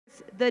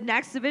The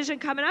next division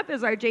coming up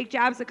is our Jake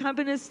Jabs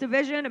Accompanist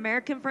division.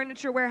 American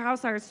Furniture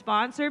Warehouse, our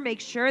sponsor. Make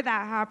sure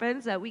that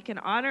happens, that we can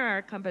honor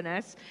our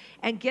accompanists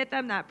and get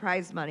them that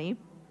prize money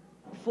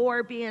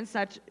for being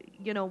such,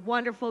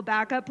 wonderful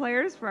backup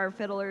players for our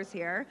fiddlers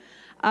here.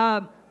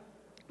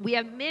 We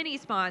have many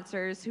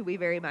sponsors who we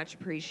very much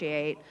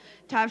appreciate.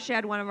 Tough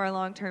Shed, one of our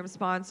long-term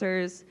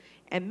sponsors,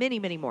 and many,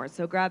 many more.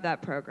 So grab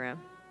that program.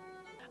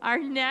 Our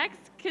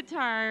next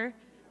guitar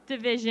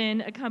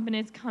division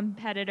accompanist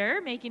competitor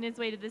making his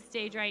way to the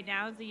stage right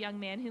now is a young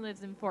man who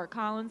lives in Fort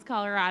Collins,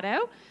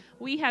 Colorado.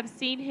 We have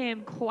seen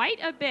him quite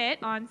a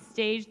bit on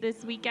stage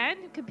this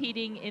weekend,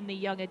 competing in the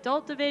young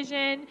adult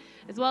division,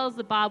 as well as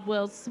the Bob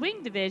Wills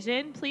swing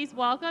division. Please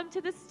welcome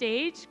to the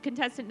stage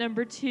contestant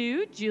number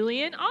 2,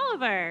 Julian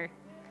Oliver.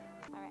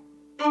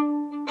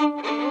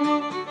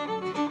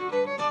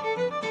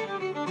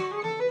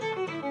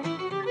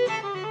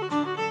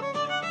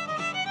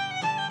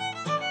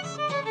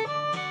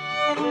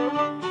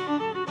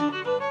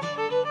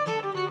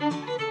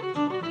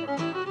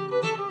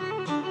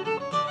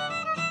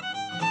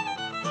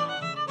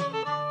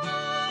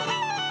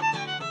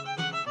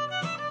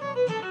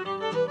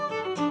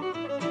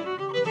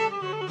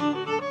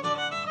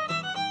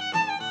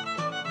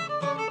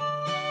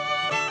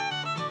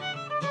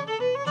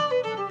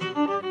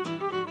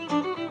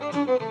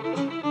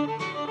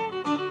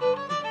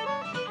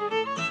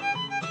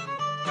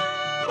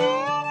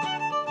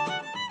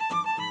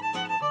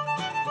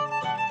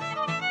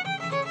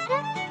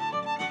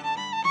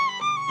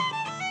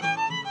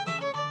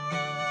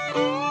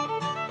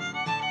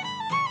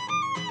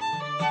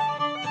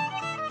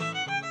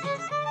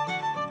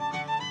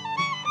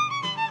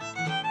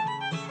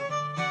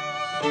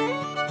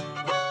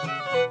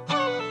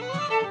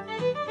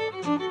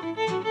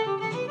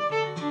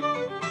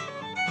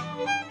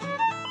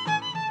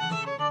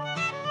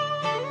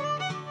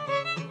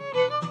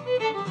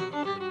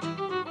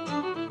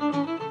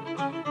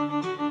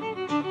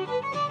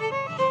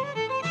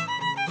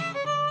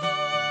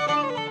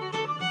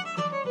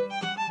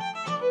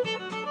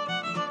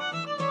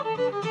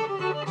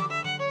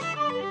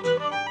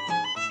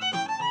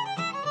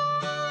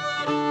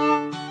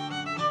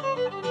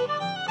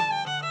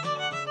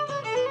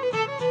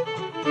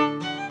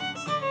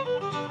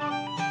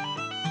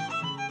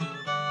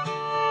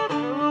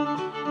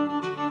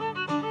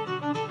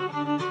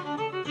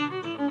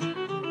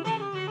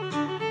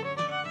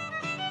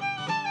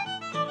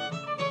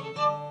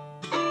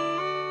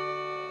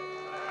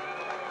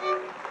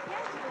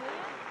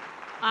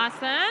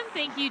 Awesome.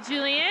 Thank you,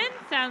 Julian.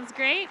 Sounds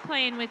great.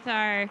 Playing with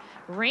our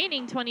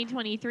reigning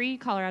 2023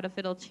 Colorado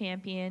Fiddle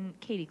champion,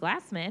 Katie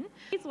Glassman.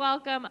 Please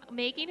welcome,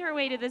 making her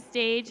way to the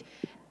stage,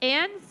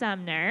 Ann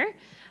Sumner,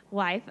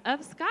 wife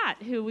of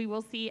Scott, who we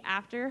will see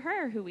after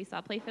her, who we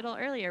saw play fiddle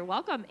earlier.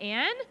 Welcome,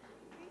 Ann.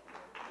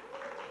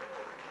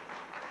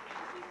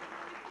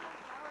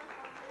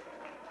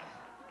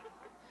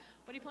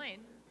 What are you playing?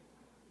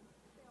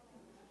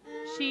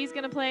 She's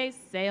going to play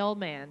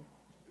Sailman.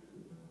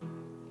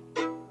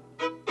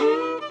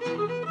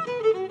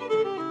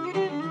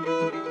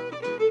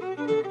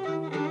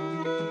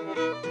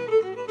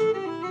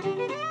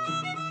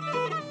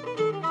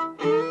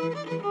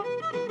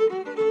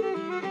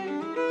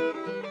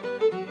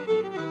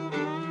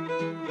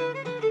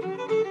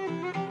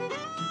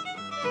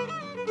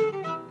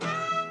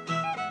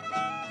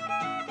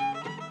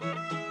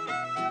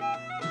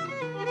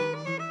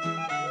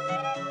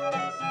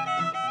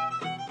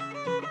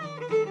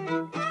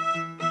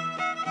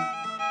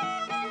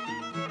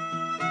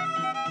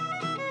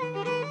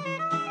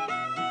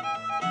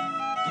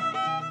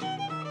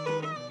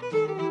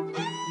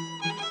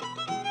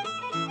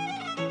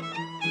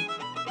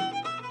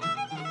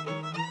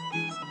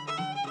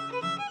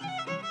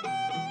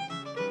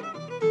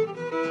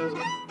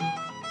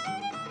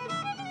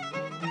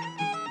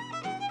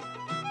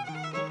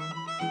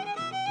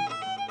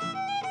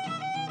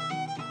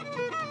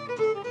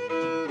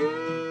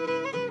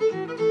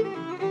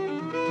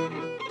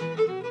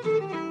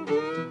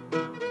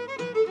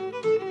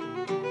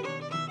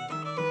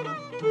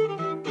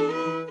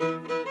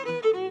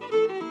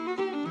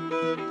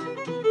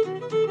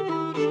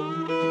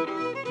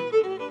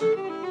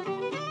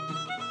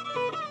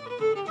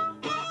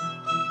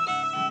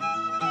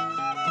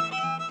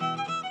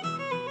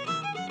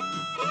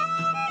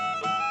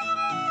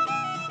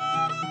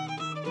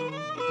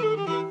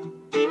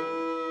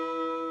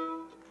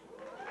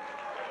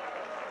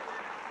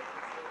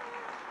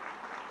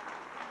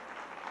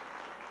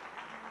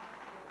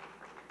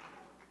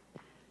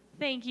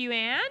 Thank you,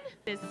 Ann.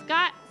 This is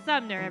Scott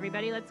Sumner,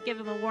 everybody. Let's give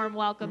him a warm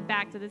welcome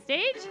back to the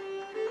stage.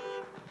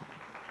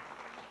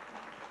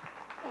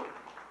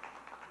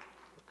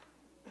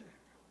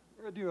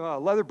 We're going to do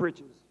leather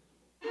britches.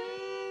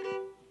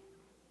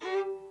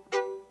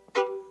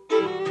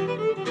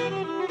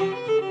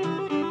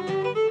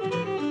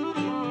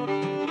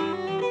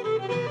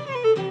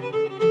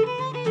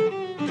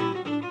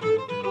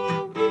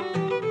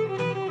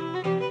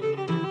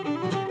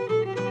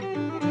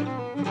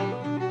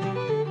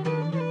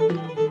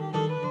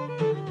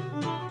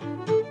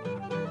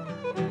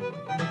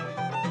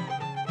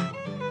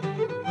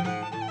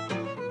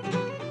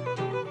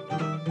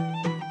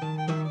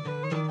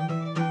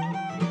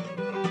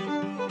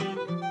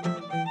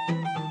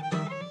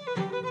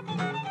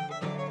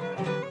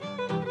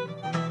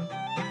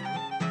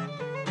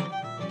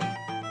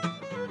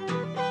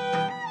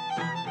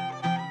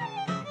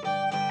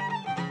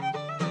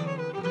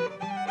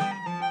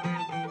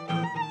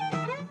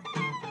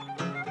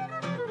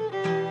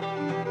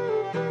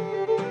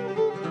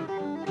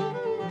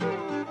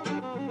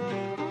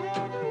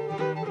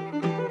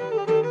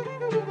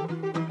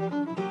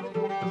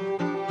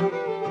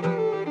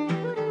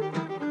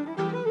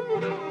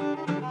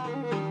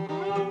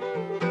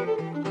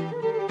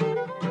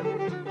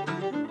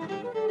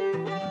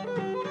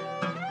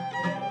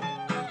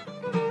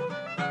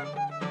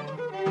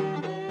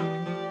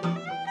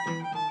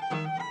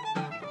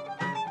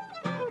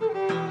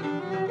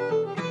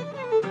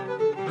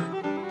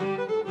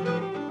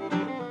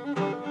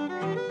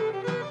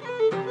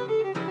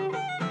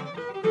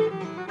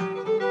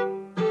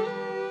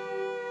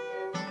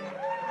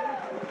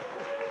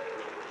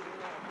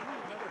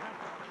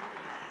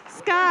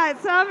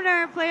 Scott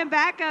Sumner playing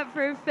backup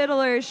for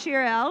Fiddler,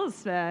 Shira,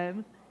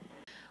 Ellisman.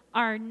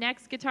 Our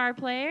next guitar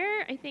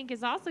player, I think,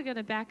 is also going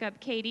to back up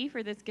Katie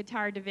for this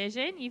guitar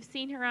division. You've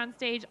seen her on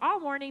stage all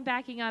morning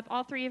backing up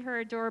all three of her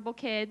adorable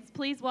kids.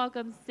 Please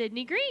welcome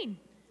Sydney Green.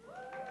 All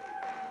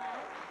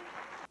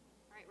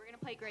right, we're going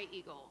to play Great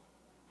Eagle.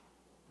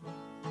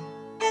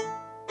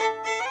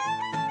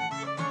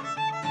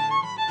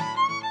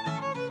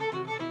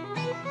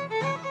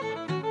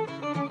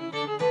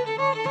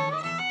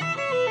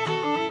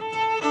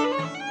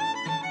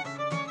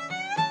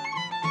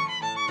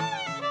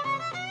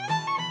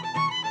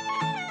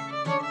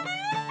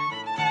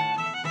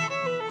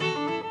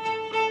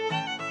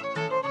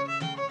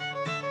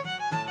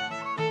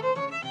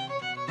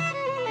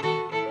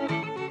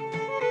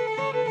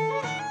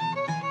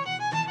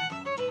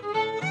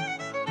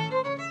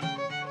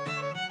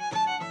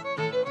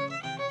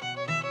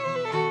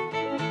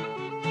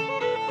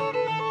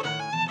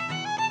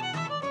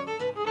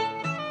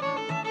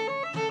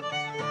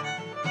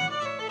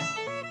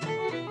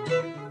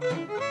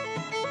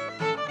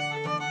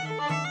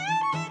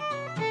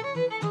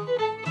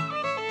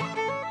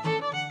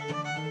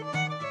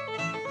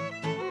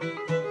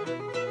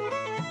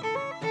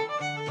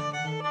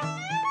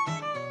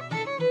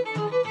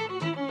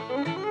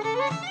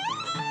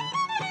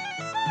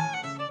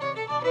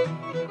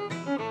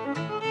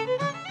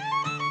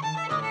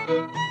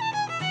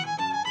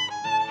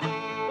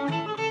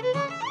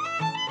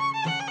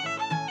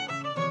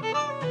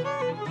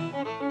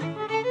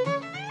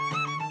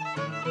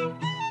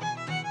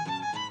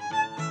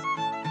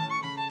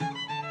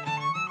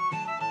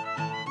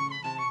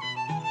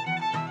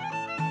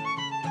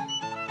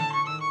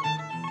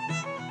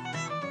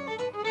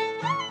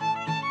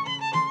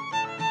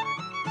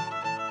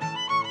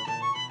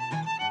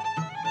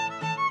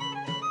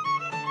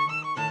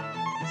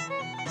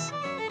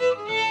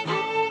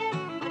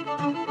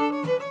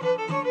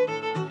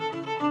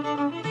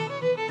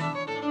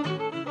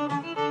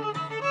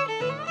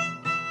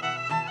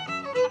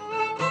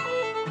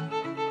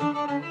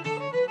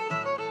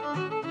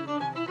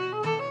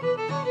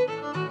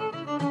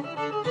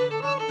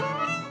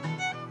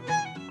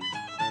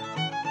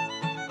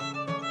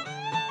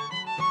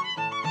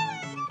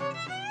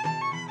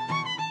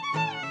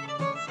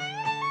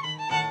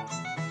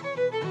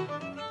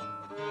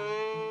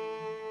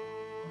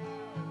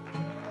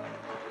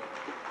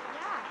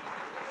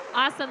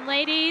 Awesome,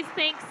 ladies.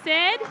 Thanks,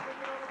 Sid.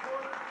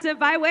 Place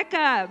Vi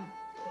Wickam.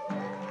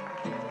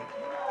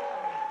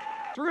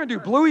 So we're going to do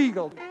Blue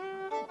Eagle.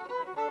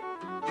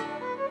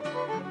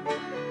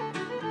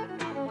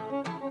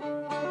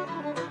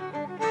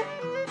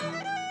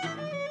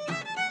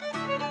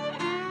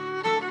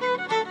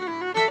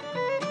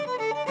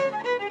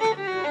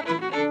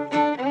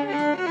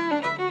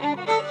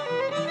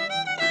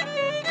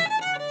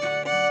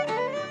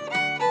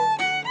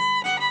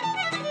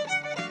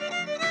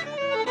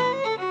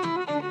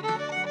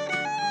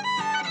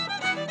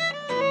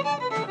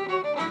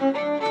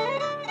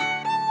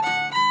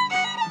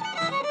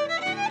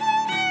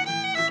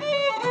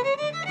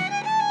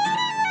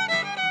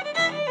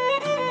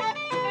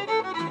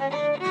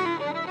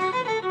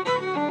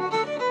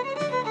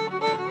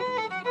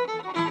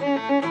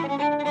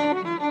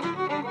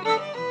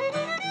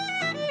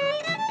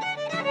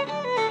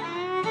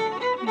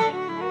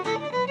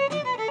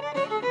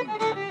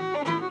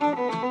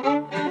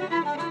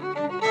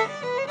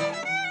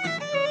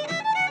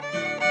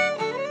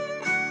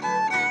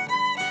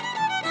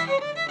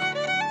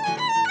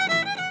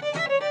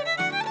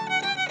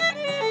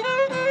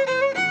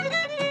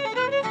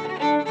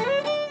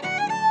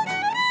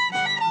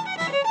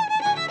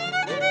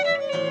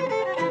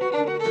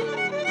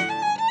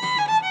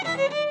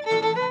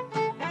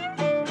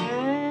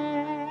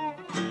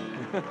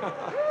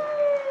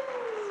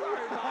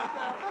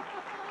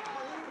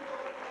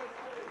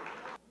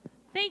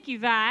 Thank you,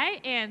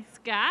 Vi and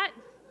Scott.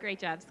 Great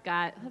job,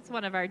 Scott. That's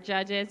one of our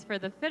judges for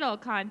the fiddle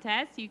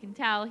contest. You can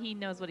tell he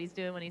knows what he's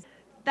doing when he's...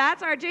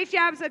 That's our Jake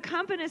Jabs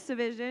Accompanist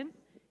division.